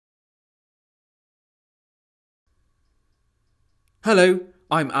Hello,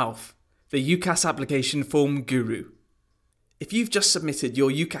 I'm Alf, the UCAS Application Form Guru. If you've just submitted your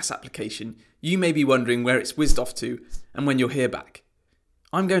UCAS application, you may be wondering where it's whizzed off to and when you'll hear back.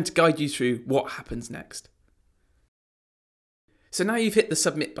 I'm going to guide you through what happens next. So now you've hit the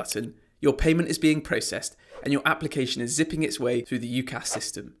submit button, your payment is being processed and your application is zipping its way through the UCAS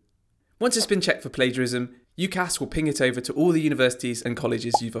system. Once it's been checked for plagiarism, UCAS will ping it over to all the universities and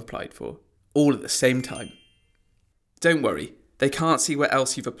colleges you've applied for, all at the same time. Don't worry, they can't see where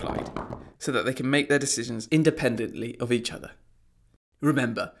else you've applied, so that they can make their decisions independently of each other.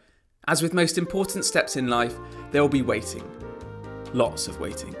 Remember, as with most important steps in life, there will be waiting. Lots of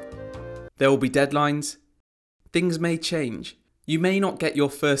waiting. There will be deadlines. Things may change. You may not get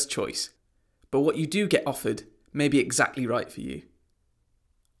your first choice, but what you do get offered may be exactly right for you.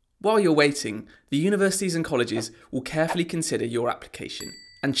 While you're waiting, the universities and colleges will carefully consider your application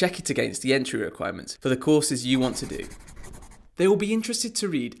and check it against the entry requirements for the courses you want to do. They will be interested to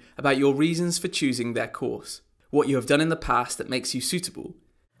read about your reasons for choosing their course, what you have done in the past that makes you suitable,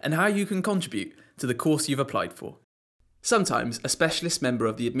 and how you can contribute to the course you've applied for. Sometimes a specialist member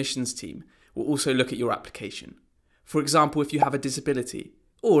of the admissions team will also look at your application. For example, if you have a disability,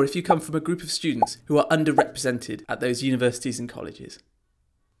 or if you come from a group of students who are underrepresented at those universities and colleges.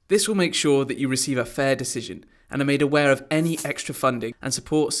 This will make sure that you receive a fair decision and are made aware of any extra funding and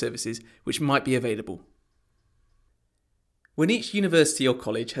support services which might be available. When each university or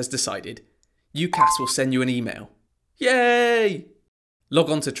college has decided, UCAS will send you an email. Yay! Log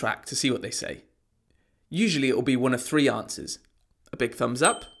on to Track to see what they say. Usually it will be one of three answers: a big thumbs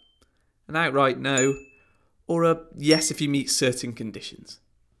up, an outright no, or a yes if you meet certain conditions.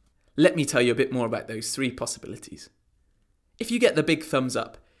 Let me tell you a bit more about those three possibilities. If you get the big thumbs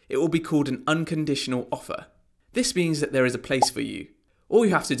up, it will be called an unconditional offer. This means that there is a place for you. All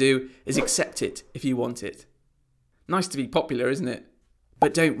you have to do is accept it if you want it. Nice to be popular, isn't it?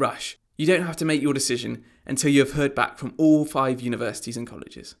 But don't rush. You don't have to make your decision until you have heard back from all 5 universities and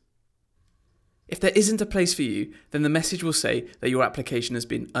colleges. If there isn't a place for you, then the message will say that your application has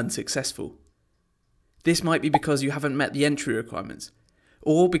been unsuccessful. This might be because you haven't met the entry requirements,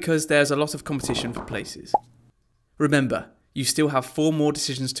 or because there's a lot of competition for places. Remember, you still have 4 more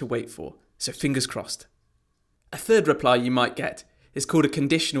decisions to wait for, so fingers crossed. A third reply you might get is called a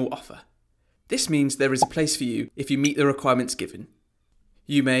conditional offer. This means there is a place for you if you meet the requirements given.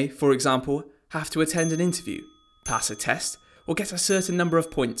 You may, for example, have to attend an interview, pass a test, or get a certain number of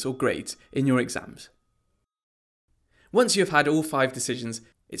points or grades in your exams. Once you have had all 5 decisions,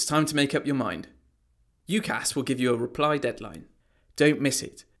 it's time to make up your mind. UCAS will give you a reply deadline. Don't miss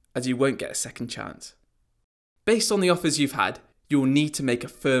it, as you won't get a second chance. Based on the offers you've had, you will need to make a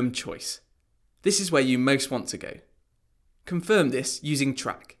firm choice. This is where you most want to go. Confirm this using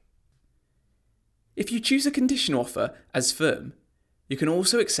Track. If you choose a conditional offer as firm, you can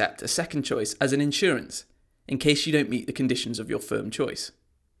also accept a second choice as an insurance, in case you don't meet the conditions of your firm choice.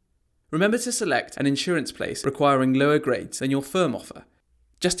 Remember to select an insurance place requiring lower grades than your firm offer,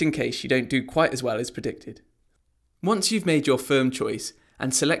 just in case you don't do quite as well as predicted. Once you've made your firm choice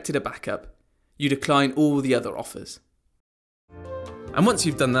and selected a backup, you decline all the other offers. And once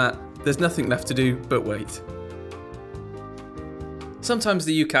you've done that, there's nothing left to do but wait. Sometimes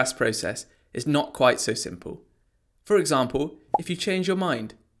the UCAS process is not quite so simple. For example, if you change your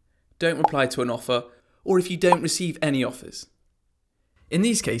mind, don't reply to an offer, or if you don't receive any offers. In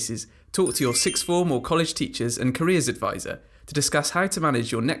these cases, talk to your sixth form or college teachers and careers advisor to discuss how to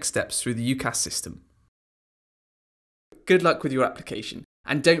manage your next steps through the UCAS system. Good luck with your application,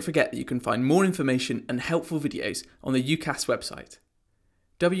 and don't forget that you can find more information and helpful videos on the UCAS website,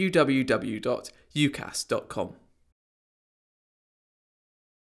 www.ucas.com.